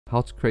How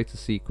to create a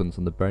sequence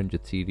on the Behringer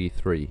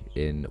TD-3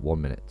 in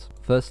 1 minute.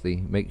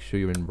 Firstly, make sure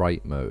you're in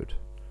write mode.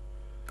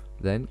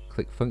 Then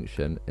click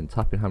function and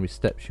tap in how many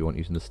steps you want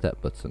using the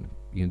step button.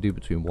 You can do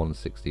between 1 and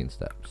 16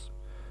 steps.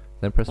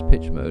 Then press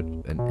pitch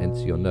mode and enter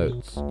your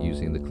notes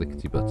using the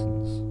clickety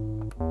buttons.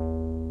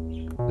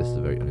 This is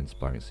a very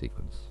uninspiring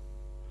sequence.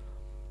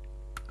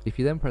 If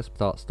you then press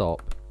start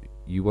stop,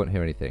 you won't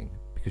hear anything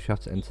because you have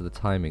to enter the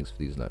timings for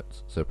these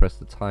notes. So press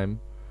the time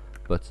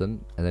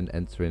button and then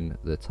enter in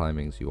the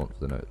timings you want for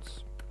the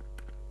notes.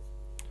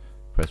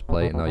 Press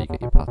play and now you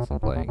get your pattern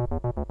playing.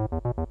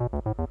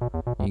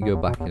 You can go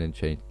back in and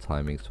change the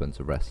timings to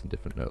enter rest and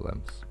different note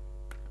lengths.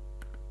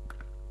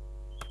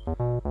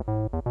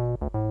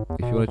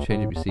 If you want to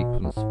change up your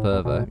sequence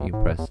further, you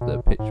can press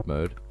the pitch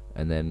mode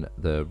and then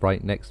the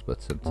right next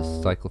button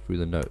to cycle through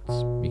the notes.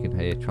 You can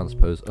here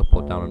transpose up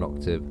or down an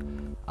octave,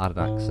 add an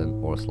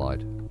accent or a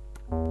slide.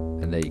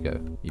 And there you go,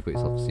 you've got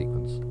yourself a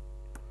sequence.